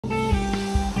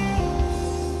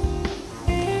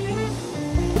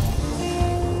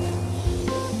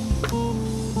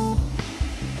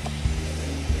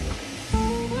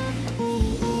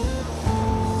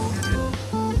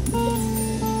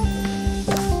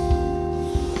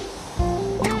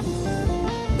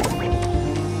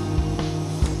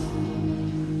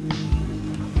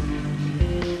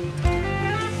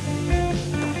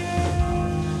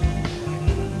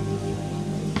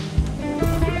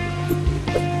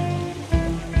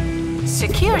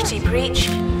Security breach.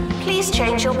 Please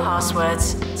change your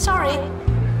passwords. Sorry.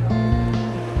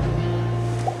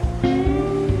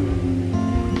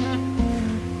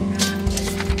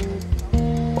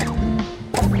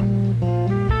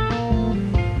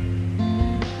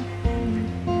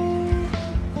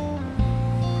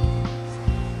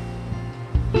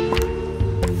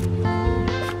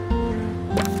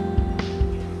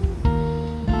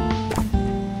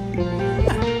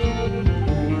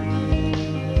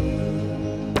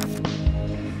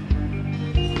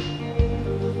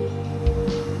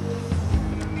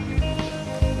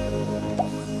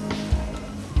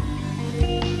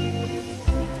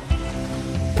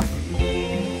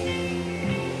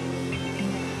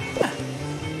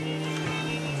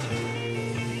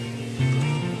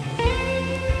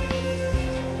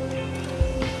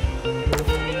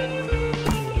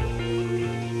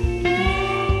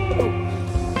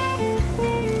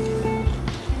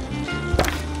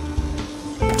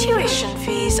 Tuition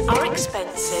fees are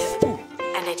expensive,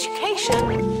 and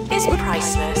education is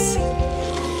priceless.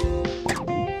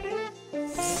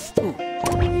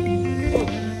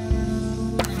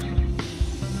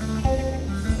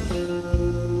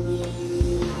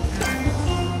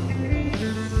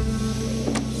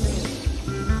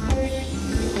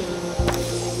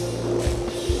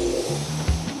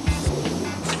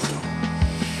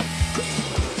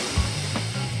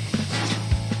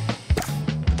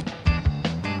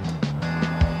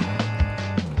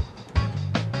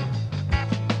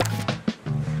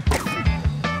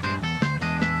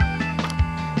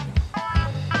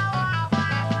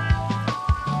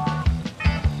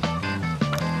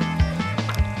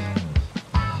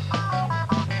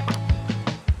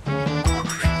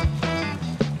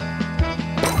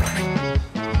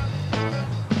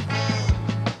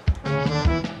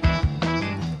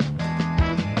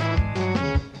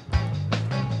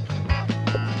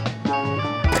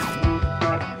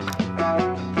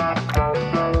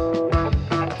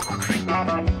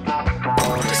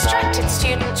 Distracted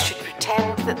students should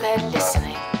pretend that they're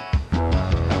listening.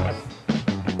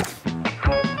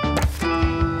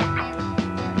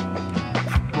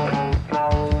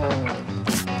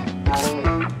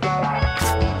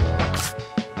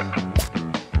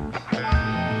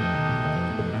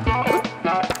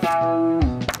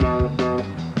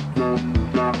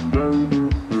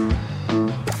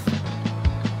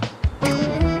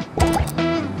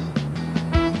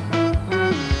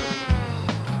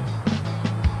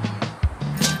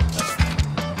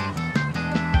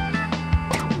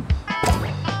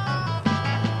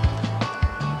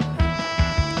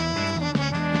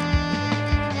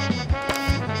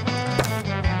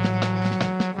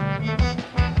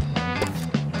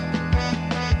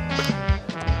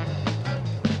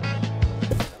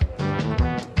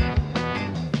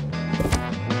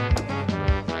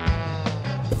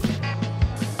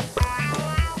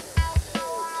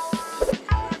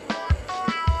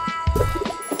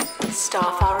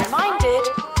 Staff are reminded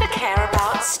to care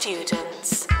about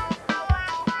students.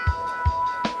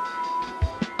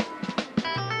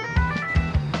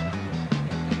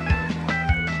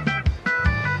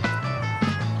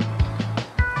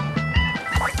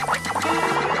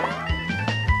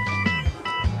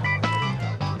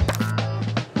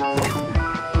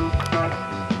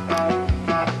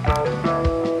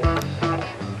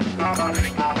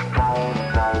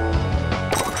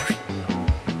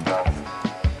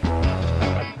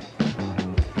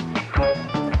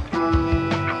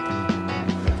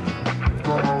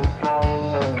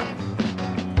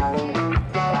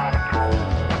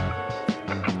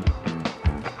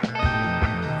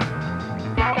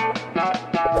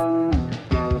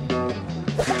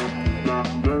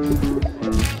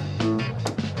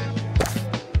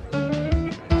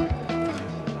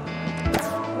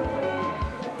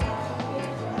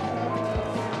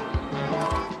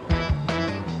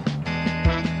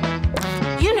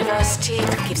 University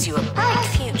gives you a bright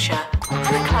future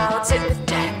and clouds it with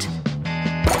debt.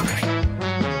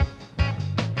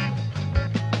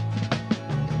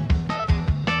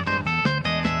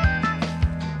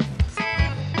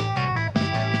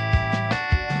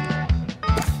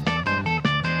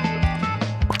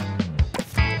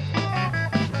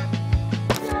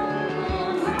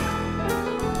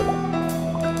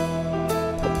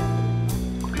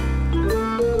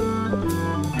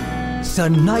 Sir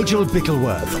Nigel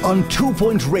Bickleworth on 2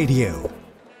 Point Radio.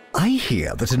 I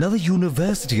hear that another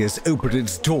university has opened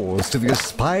its doors to the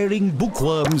aspiring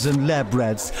bookworms and lab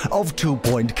rats of 2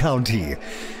 Point County.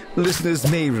 Listeners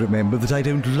may remember that I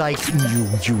don't like new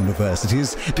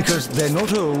universities because they're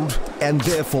not old and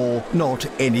therefore not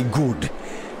any good.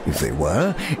 If they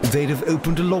were, they'd have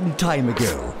opened a long time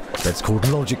ago. That's called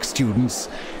logic, students,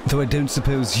 though I don't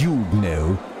suppose you'd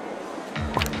know.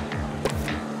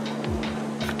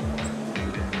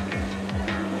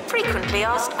 Frequently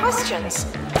asked questions.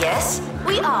 Yes,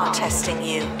 we are testing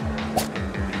you.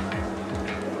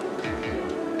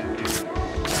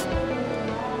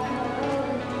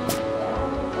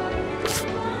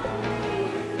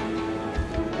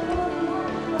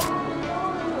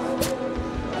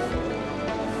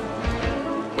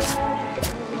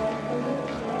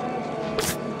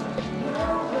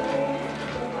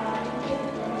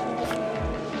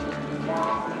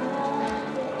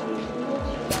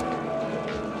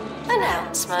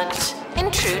 Announcement.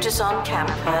 Intruders on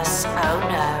campus. Oh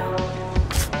no.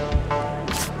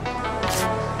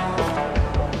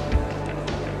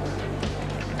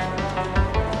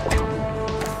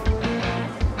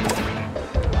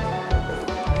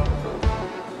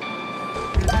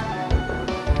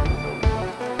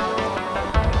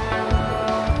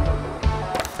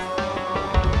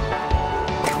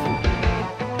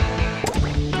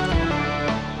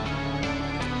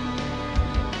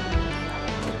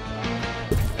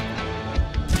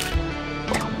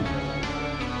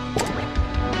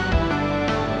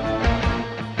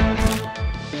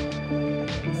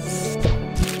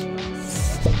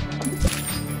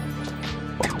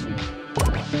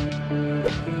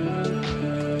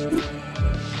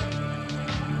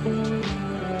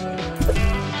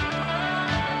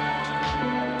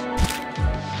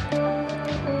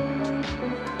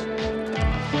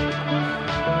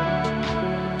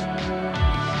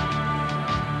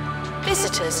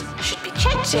 Visitors should be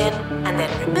checked in and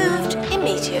then removed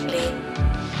immediately.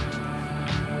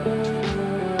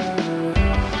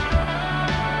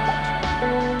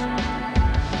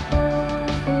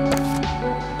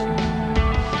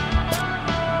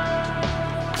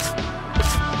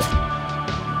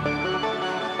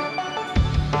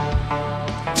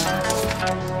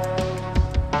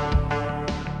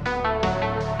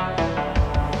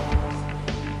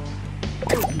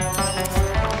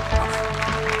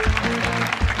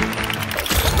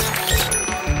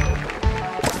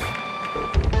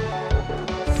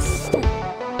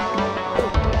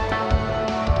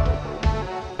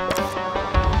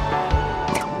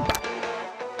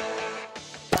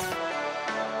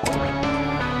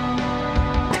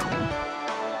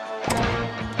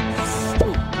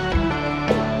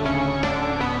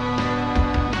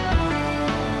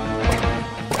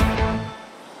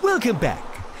 Welcome back.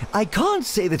 I can't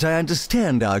say that I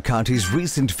understand our county's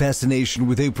recent fascination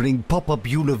with opening pop-up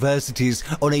universities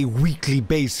on a weekly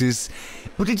basis,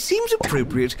 but it seems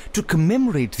appropriate to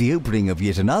commemorate the opening of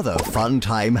yet another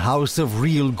fun-time house of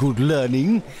real good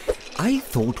learning. I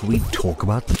thought we'd talk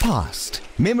about the past,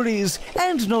 memories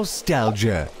and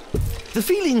nostalgia. The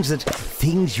feelings that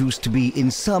things used to be, in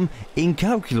some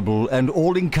incalculable and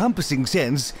all-encompassing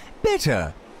sense,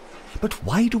 better. But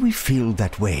why do we feel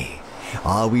that way?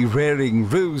 Are we wearing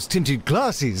rose-tinted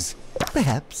glasses?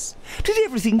 Perhaps. Did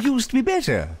everything used to be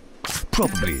better?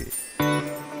 Probably.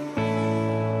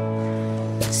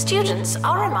 Students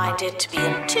are reminded to be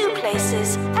in 2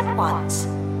 places at once.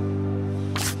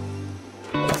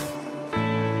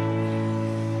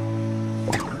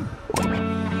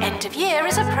 End of year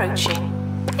is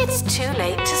approaching. It's too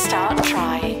late to start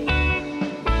trying.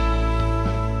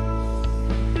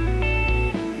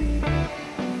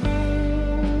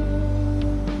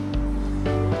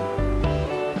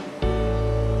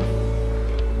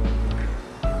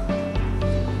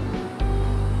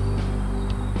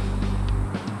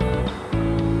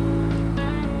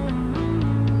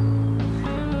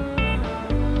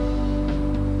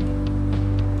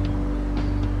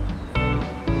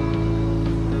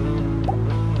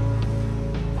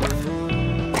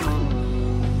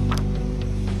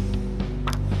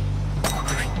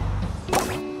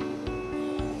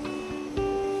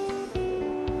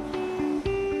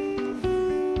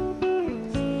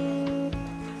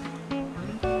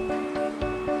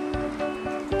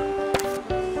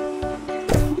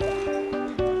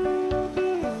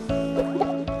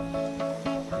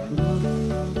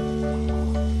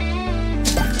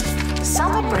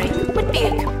 Summer break would be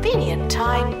a convenient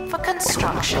time for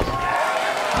construction.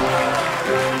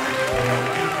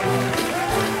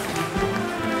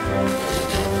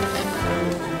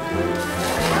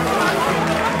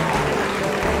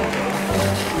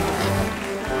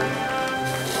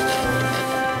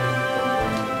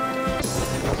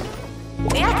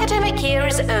 The academic year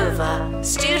is over.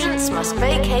 Students must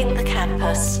vacate the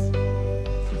campus.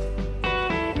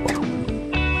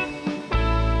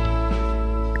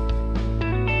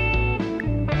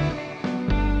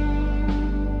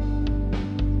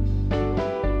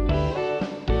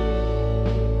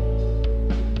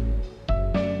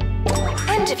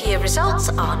 End-of-year results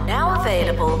are now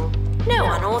available. No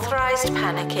unauthorized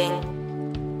panicking.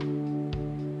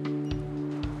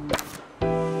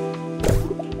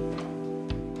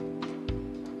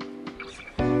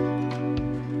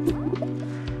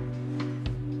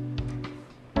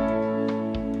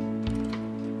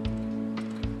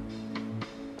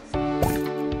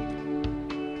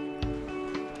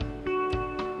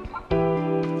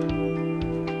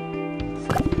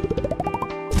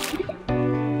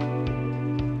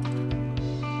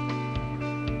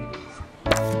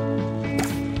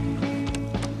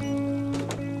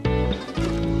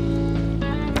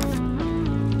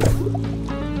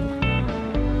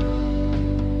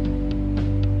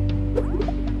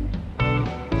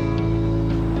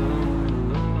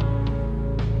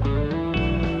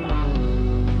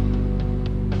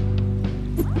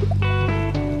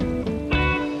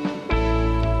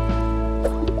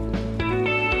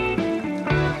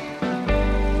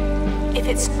 If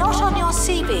it's not on your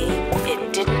CV,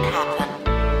 it didn't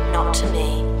happen. Not to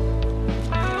me.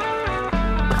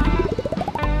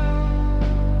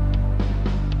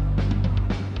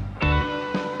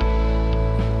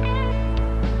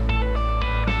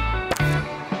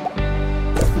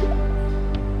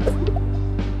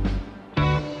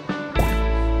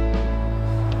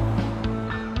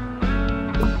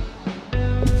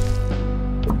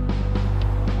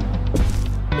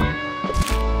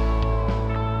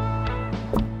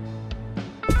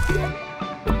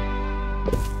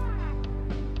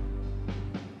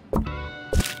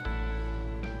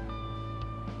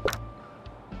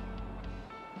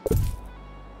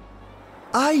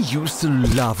 I used to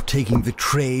love taking the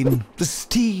train, the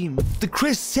steam, the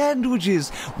crisp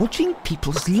sandwiches, watching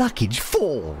people's luggage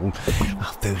fall.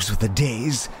 Oh, those were the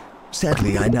days.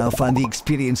 Sadly, I now find the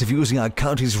experience of using our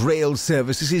county's rail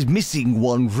services is missing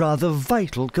one rather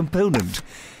vital component.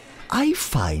 I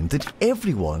find that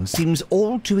everyone seems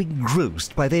all too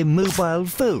engrossed by their mobile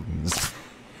phones.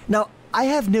 Now, I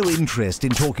have no interest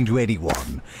in talking to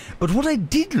anyone, but what I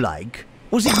did like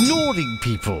was ignoring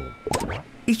people.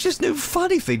 It's just no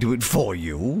fun if they do it for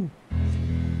you.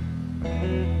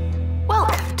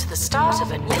 Welcome to the start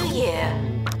of a new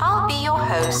year. I'll be your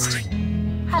host.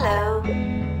 Hello.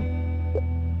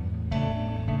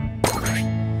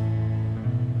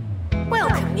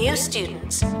 Welcome, new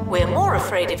students. We're more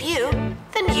afraid of you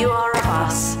than you are of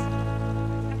us.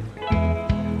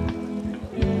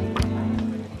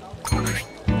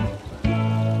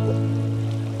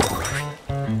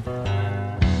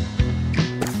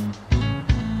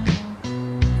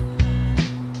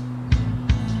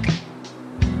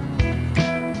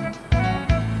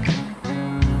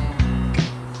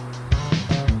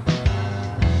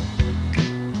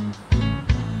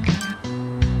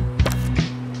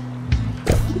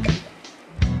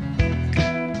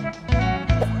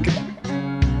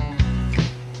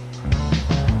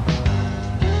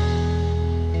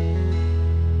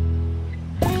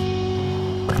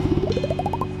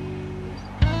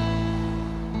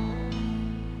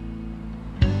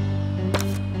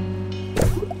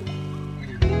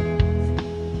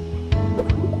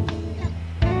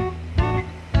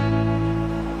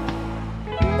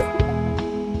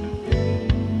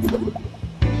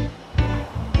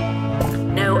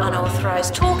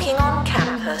 Unauthorized talking on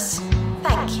campus.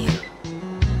 Thank you.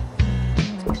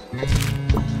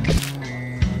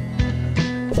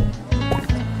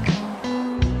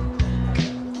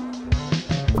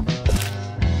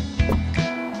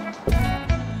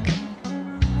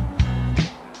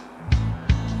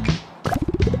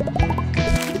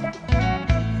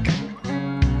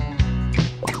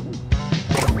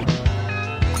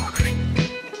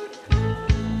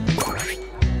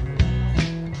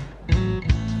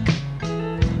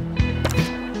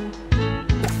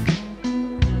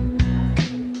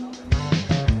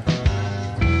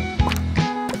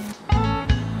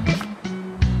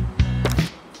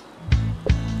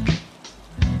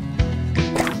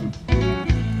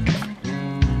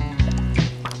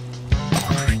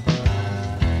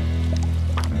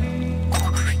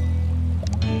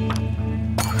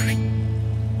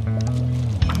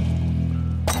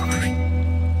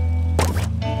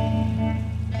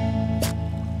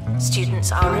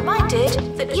 Students are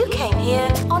reminded that you came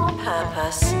here on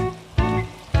purpose.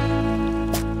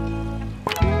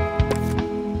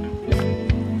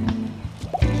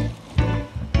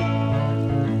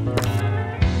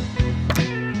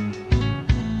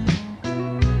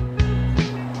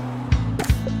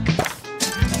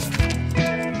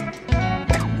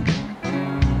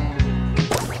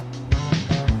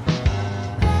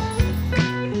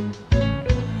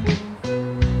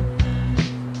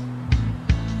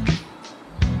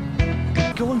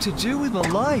 going to do with my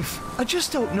life? I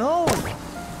just don't know.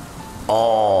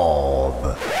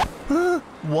 Orb. Huh?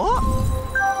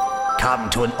 What? Come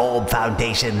to an Orb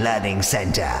Foundation Learning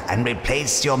Center and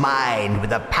replace your mind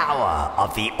with the power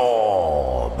of the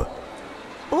Orb.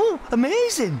 Oh,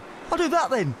 amazing. I'll do that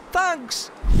then.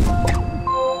 Thanks.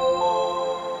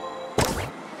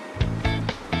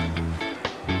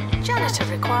 Janitor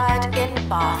required in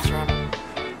bathroom.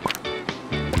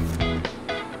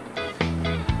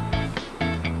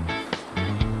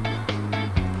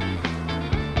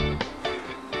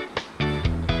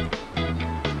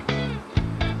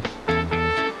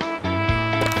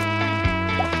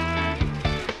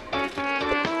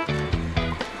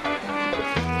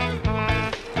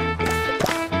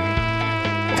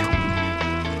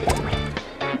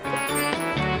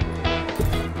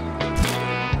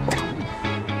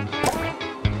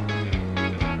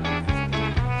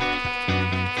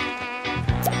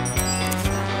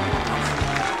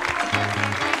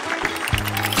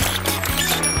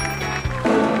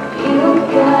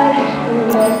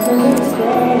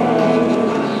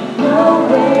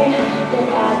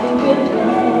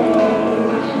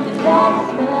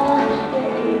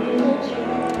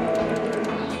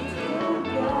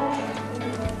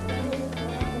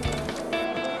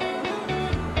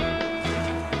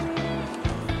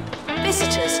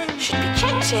 Visitors should be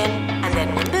checked in and then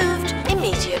removed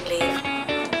immediately.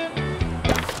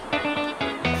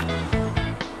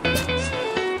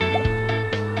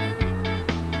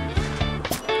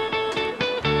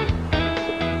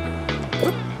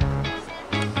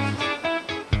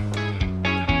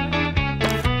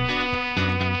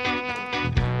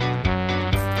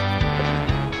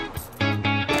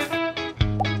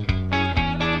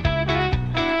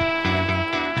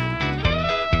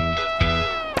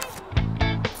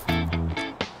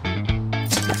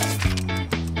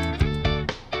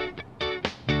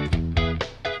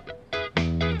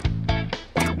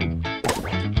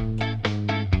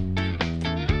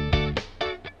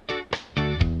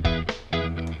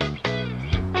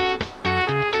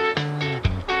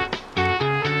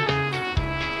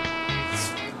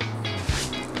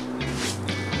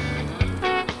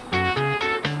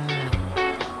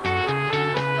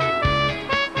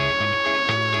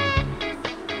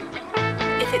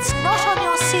 If it's not on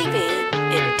your CV,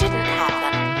 it didn't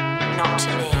happen. Not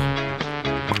to me.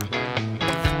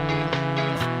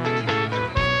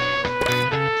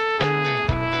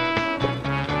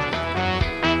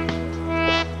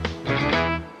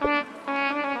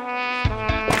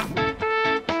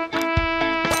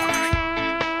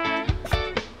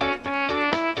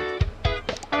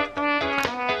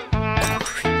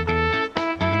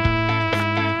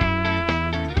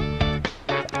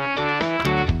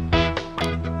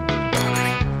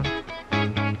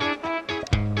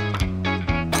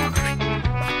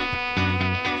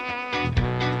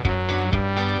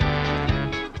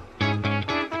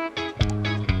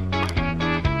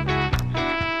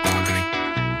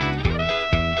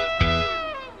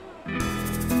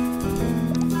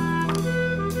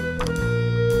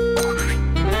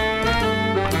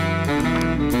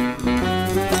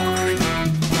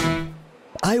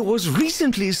 I was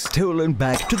recently stolen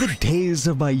back to the days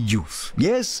of my youth.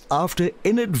 Yes, after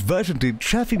inadvertently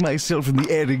trapping myself in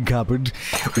the airing cupboard,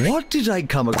 what did I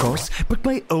come across but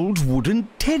my old wooden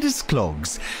tennis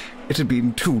clogs? It had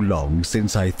been too long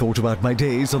since I thought about my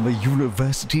days on the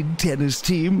university tennis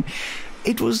team.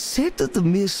 It was said that the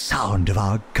mere sound of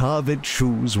our carved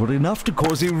shoes were enough to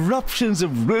cause eruptions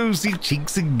of rosy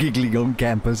cheeks and giggling on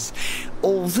campus,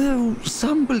 although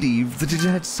some believed that it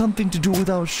had something to do with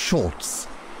our shorts.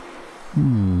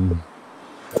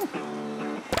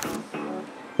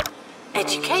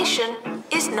 Education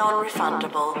is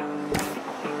non-refundable.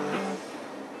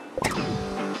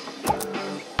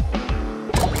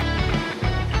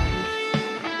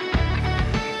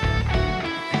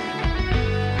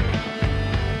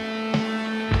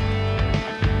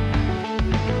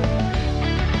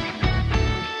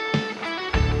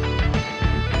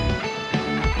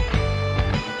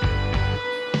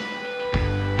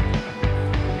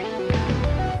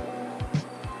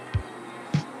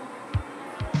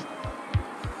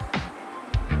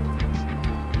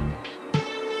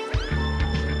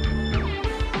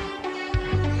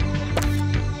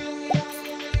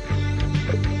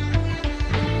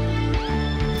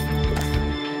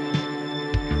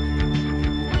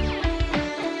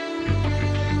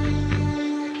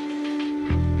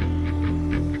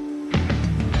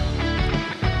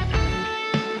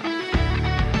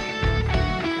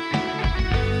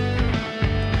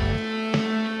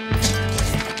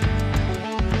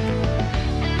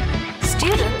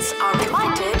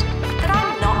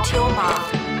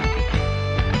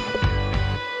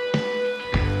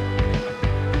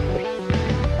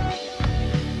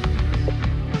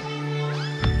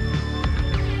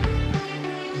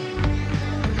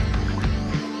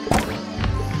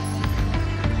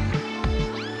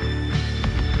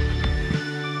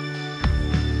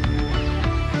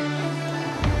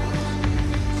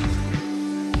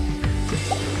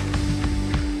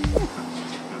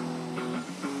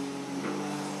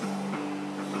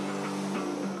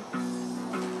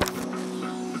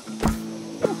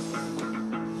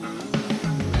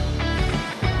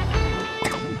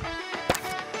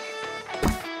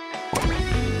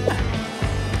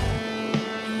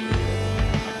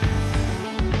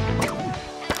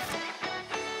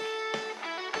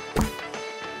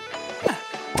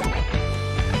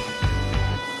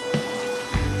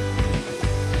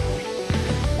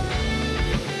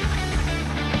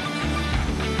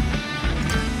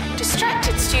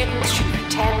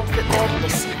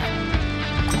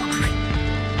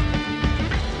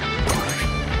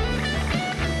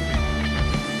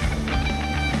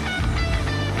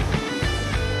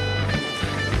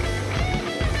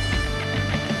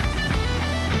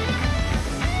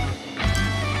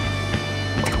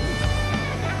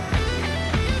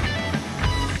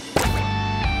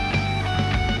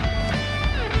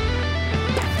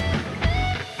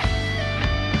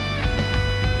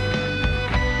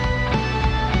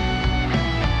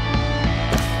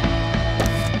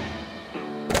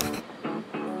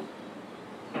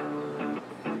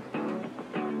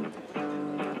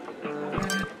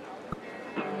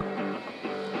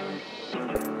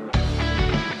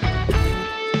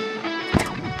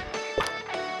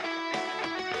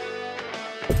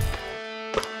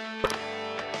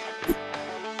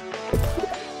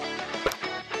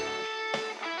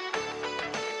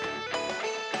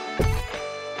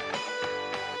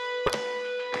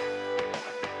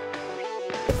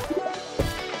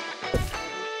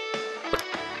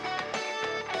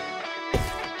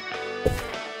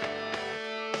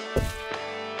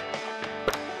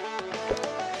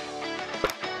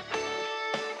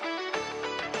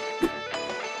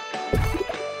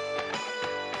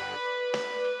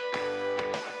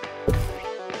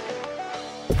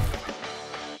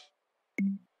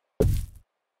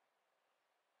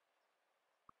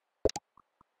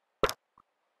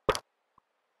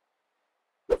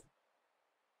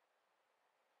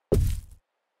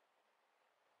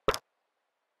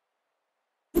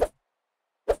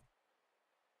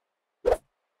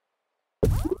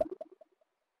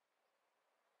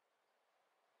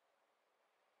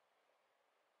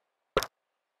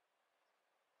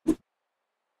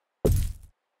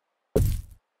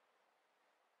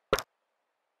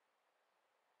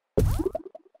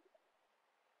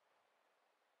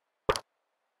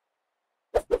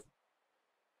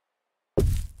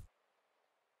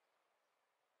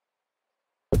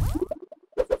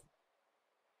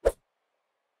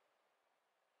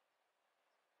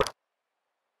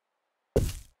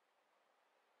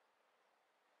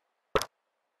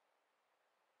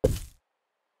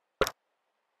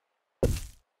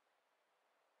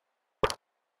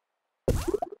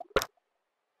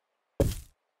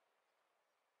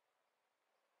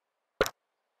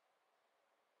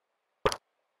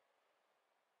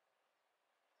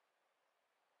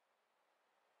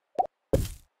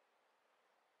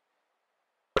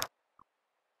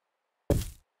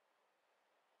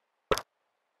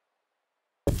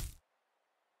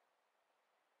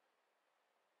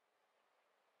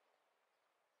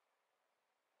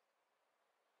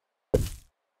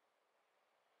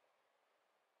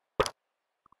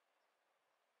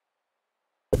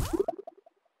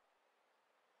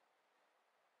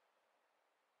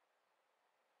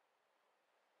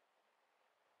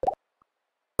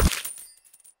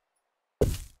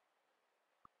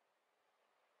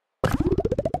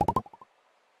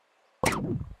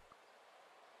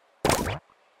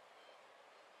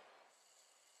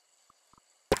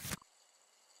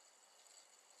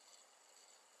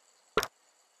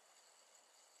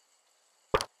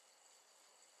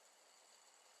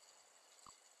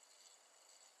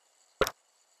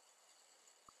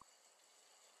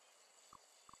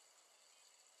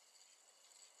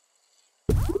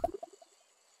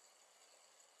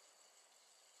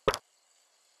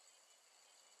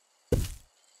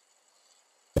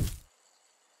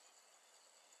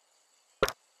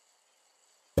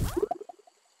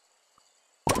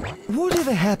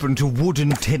 Whatever happened to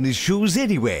wooden tennis shoes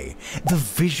anyway? The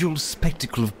visual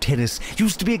spectacle of tennis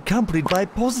used to be accompanied by a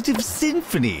positive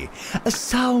symphony, a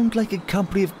sound like a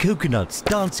company of coconuts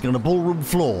dancing on a ballroom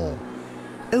floor.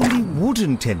 Only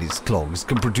wooden tennis clogs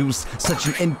can produce such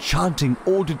an enchanting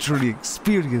auditory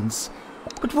experience.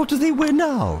 But what do they wear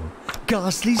now?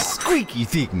 Ghastly, squeaky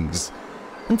things.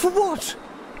 And for what?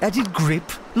 Added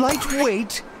grip?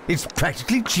 Lightweight? It's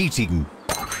practically cheating.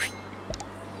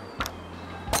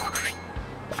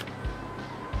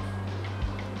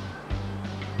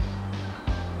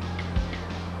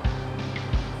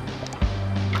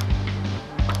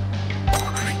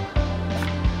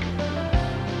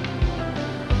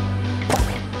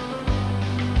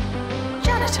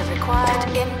 Janitor required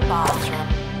in bathroom.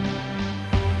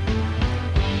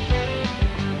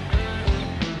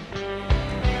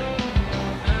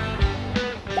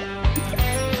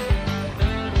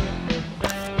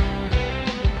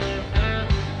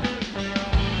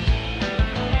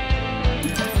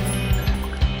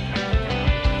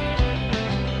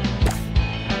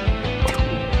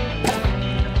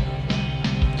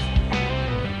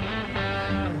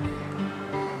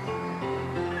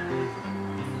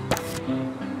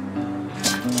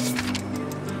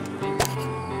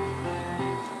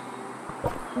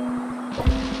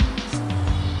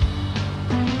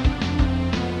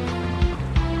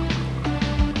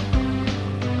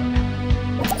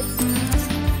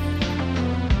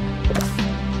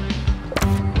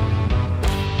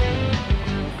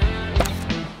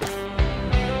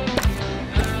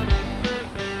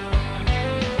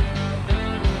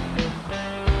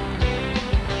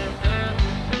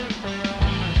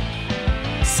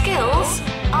 Skills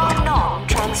are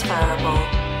non-transferable.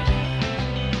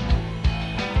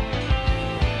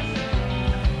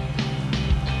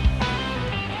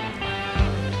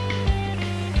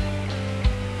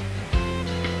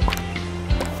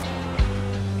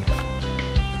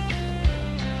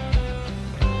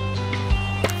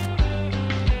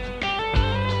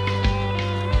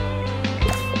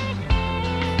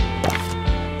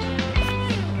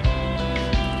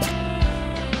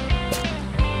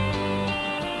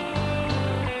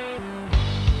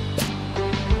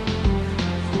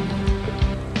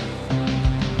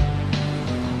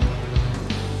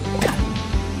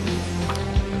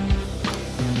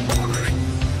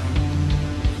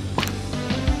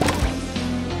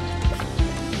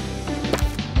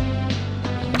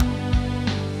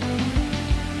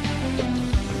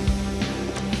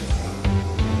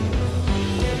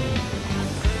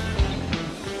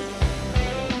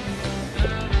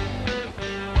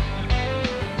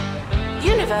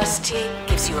 University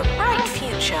gives you a bright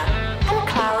future and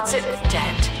clouds it with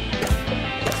debt.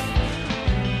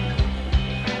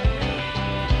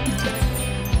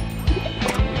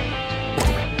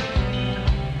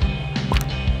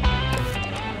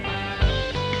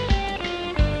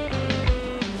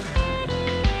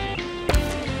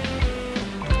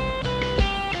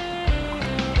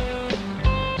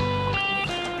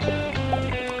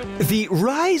 The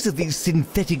rise of the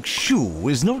synthetic shoe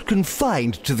is not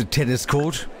confined to the tennis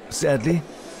court, sadly.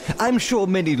 I'm sure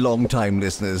many long-time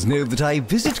listeners know that I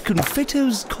visit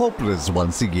Confetto's Cobblers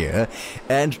once a year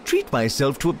and treat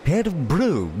myself to a pair of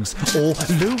brogues, or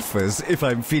loafers if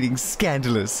I'm feeling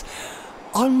scandalous.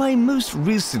 On my most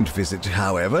recent visit,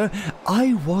 however,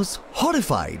 I was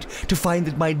horrified to find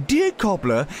that my dear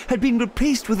cobbler had been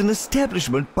replaced with an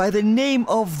establishment by the name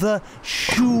of the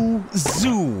Shoe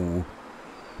Zoo.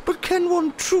 But can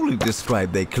one truly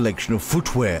describe their collection of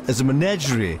footwear as a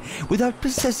menagerie without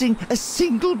possessing a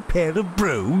single pair of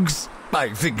brogues? I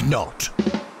think not.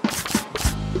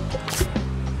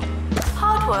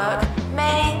 Hard work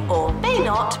may or may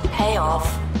not pay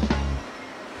off.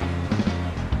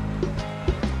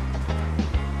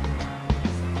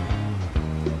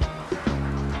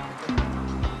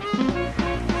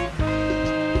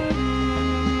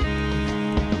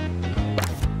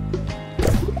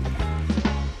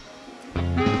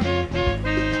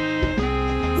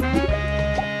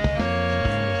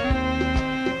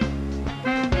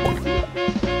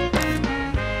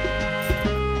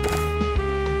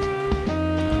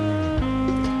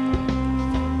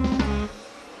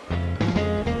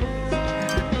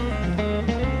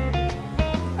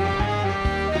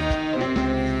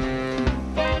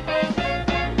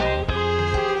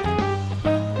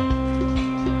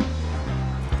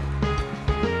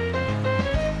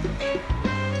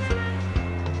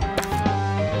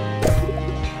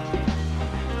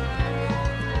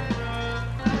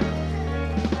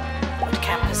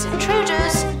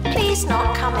 Intruders, please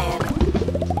not come in.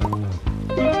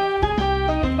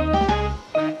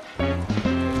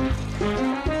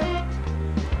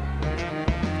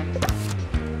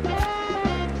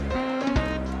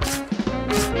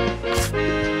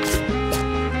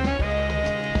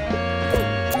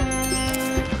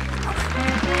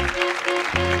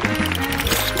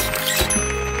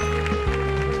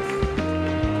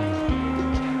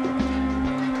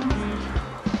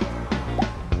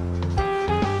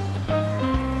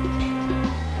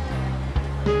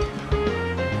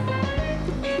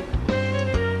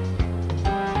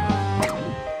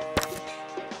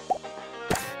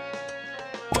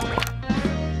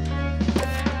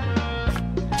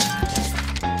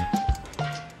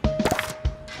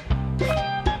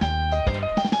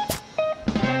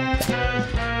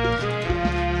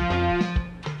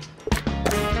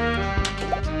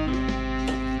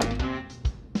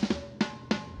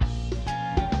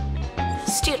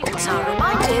 Students are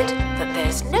reminded that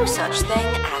there's no such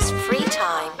thing as free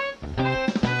time.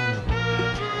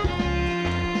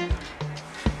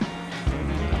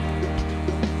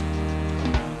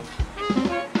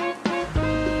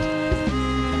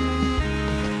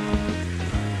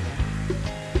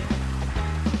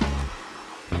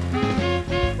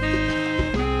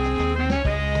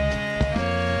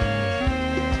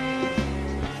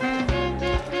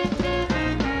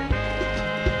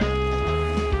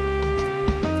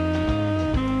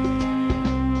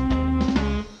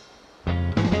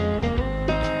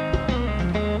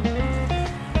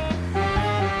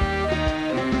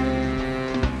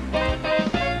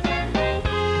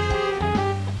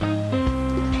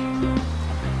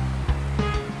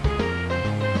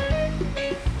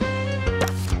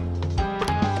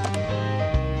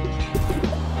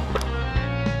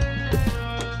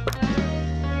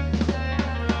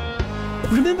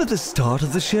 Remember the start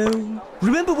of the show?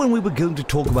 Remember when we were going to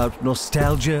talk about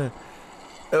nostalgia?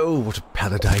 Oh, what a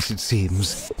paradise it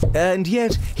seems. And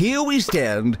yet, here we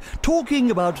stand,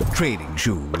 talking about training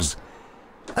shoes.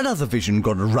 Another vision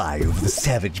gone awry over the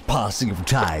savage passing of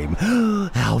time.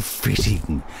 How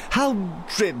fitting. How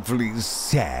dreadfully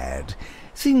sad.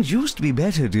 Things used to be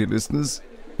better, dear listeners.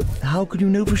 How can you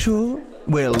know for sure?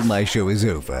 Well, my show is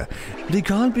over. They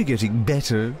can't be getting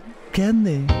better, can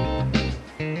they?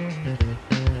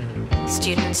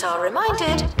 Students are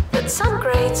reminded that some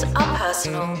grades are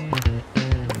personal.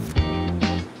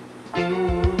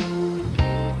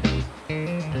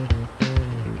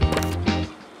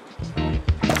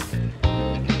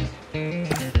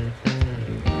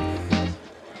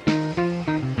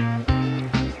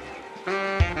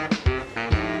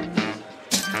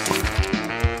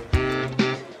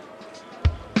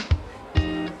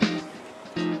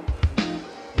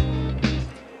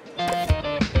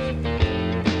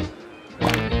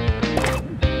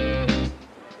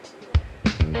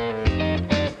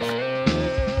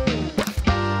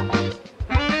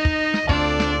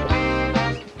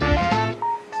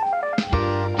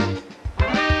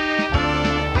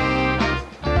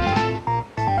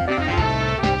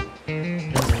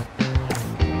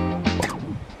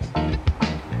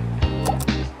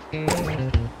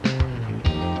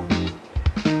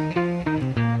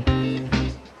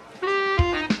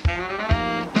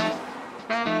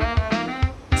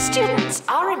 Students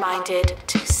are reminded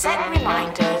to set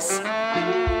reminders.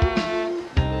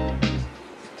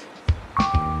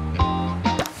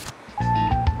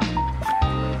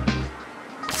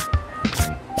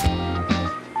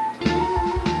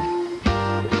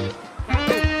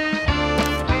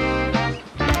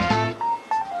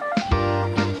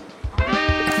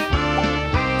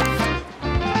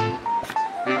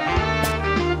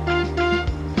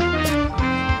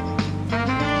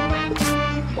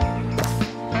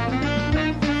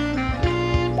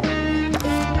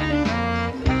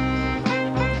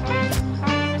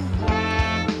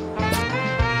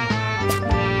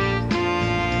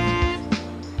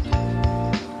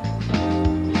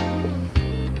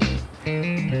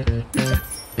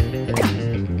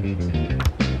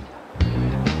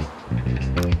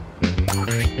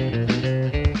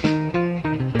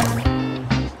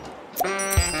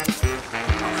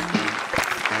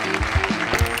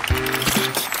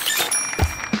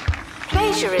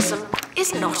 Plagiarism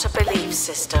is not a belief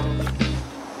system.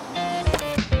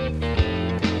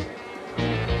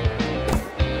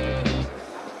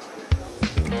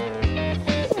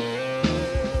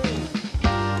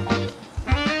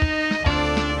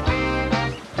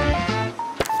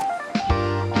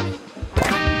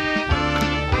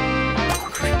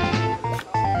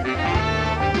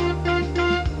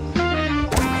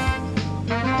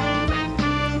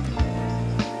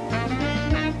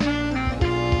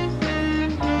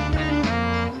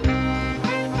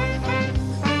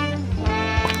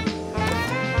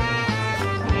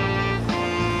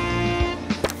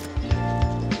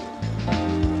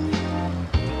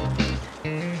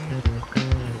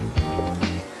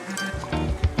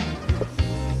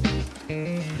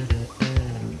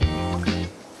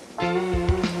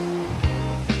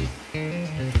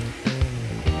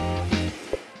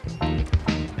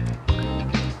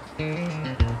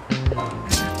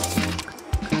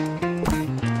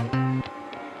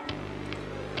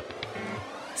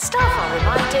 Staff are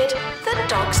reminded that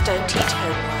dogs don't eat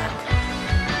homework.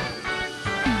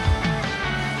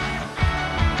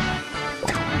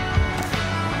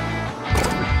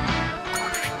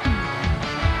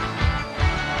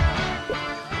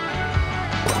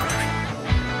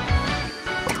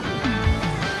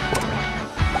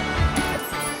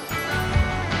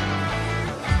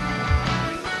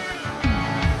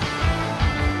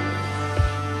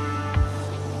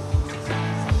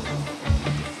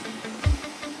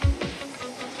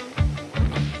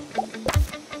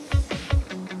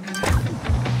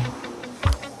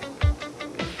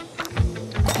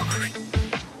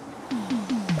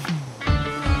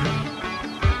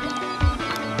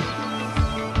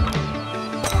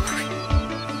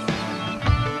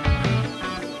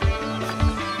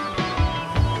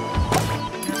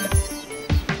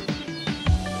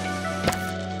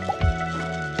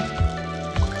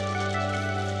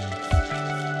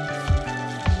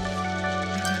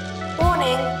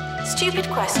 Stupid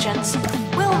questions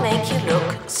will make you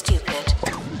look stupid.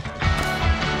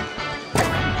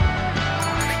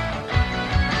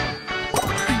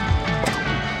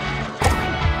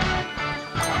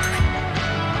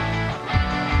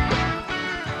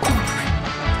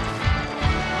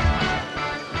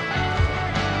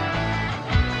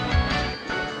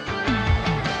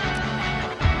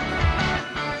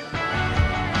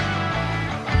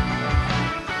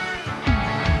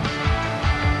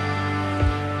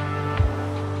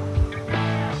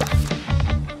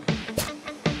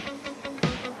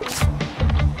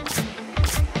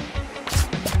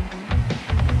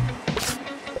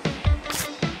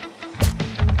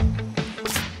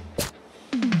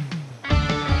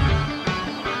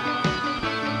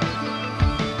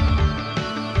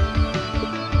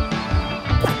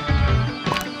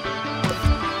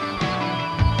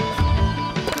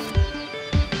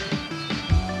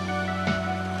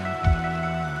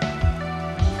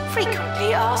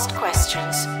 Frequently asked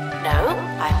questions. No,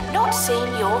 I've not seen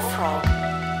your frog.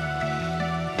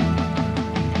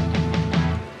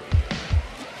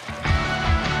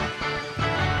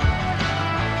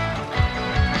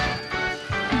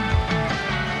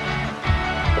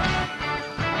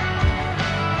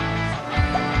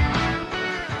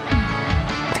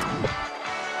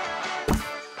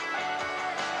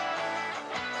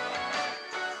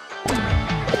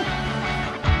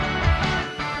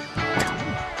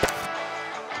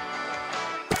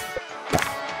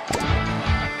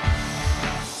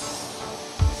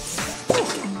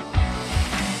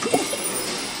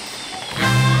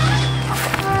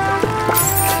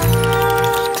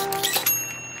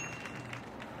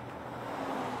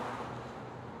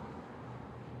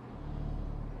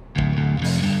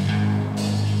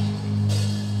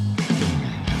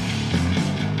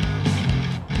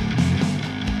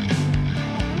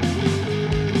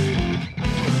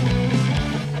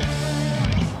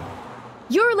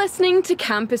 You're listening to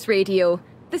Campus Radio,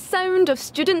 the sound of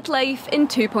student life in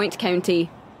 2 Point County.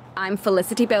 I'm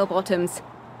Felicity Bellbottoms.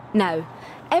 Now,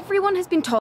 everyone has been taught